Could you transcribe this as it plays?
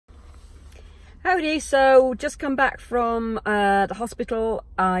Howdy, so just come back from the hospital.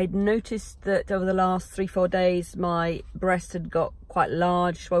 I'd noticed that over the last 3-4 days my breast had got quite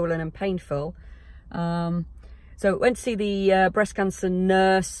large, swollen and painful. So went to see the breast cancer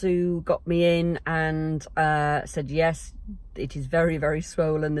nurse who got me in and said yes, it is very, very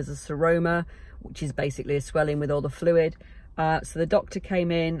swollen. There's a seroma, which is basically a swelling with all the fluid. So the doctor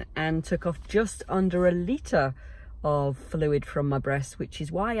came in and took off just under 1 litre of fluid from my breast, which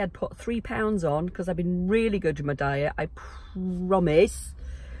is why I'd put 3 pounds on, because I've been really good with my diet, I promise.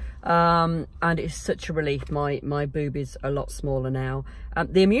 And it's such a relief. My boob is a lot smaller now.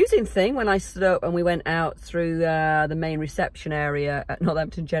 The amusing thing, when I stood up and we went out through the main reception area at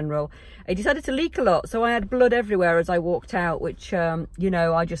Northampton General, it decided to leak a lot, so I had blood everywhere as I walked out, which you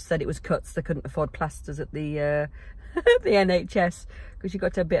know, I just said it was cuts. They couldn't afford plasters at the the NHS, because you've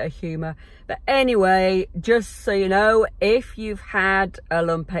got to have a bit of humour. But anyway, just so you know, if you've had a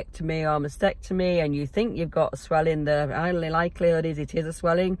lumpectomy or mastectomy and you think you've got a swelling, the only likelihood is it is a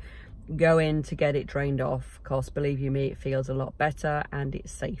swelling. Go in to get it drained off. Of course, believe you me, it feels a lot better and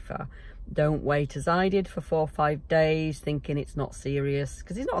it's safer. Don't wait as I did for 4 or 5 days thinking it's not serious,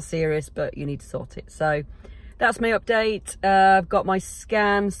 because it's not serious, but you need to sort it. So that's my update. I've got my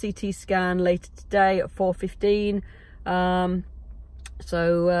scan, CT scan, later today at 4:15.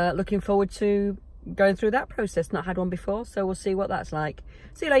 So looking forward to going through that process. Not had one before, so we'll see what that's like.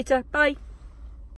 See you later. Bye.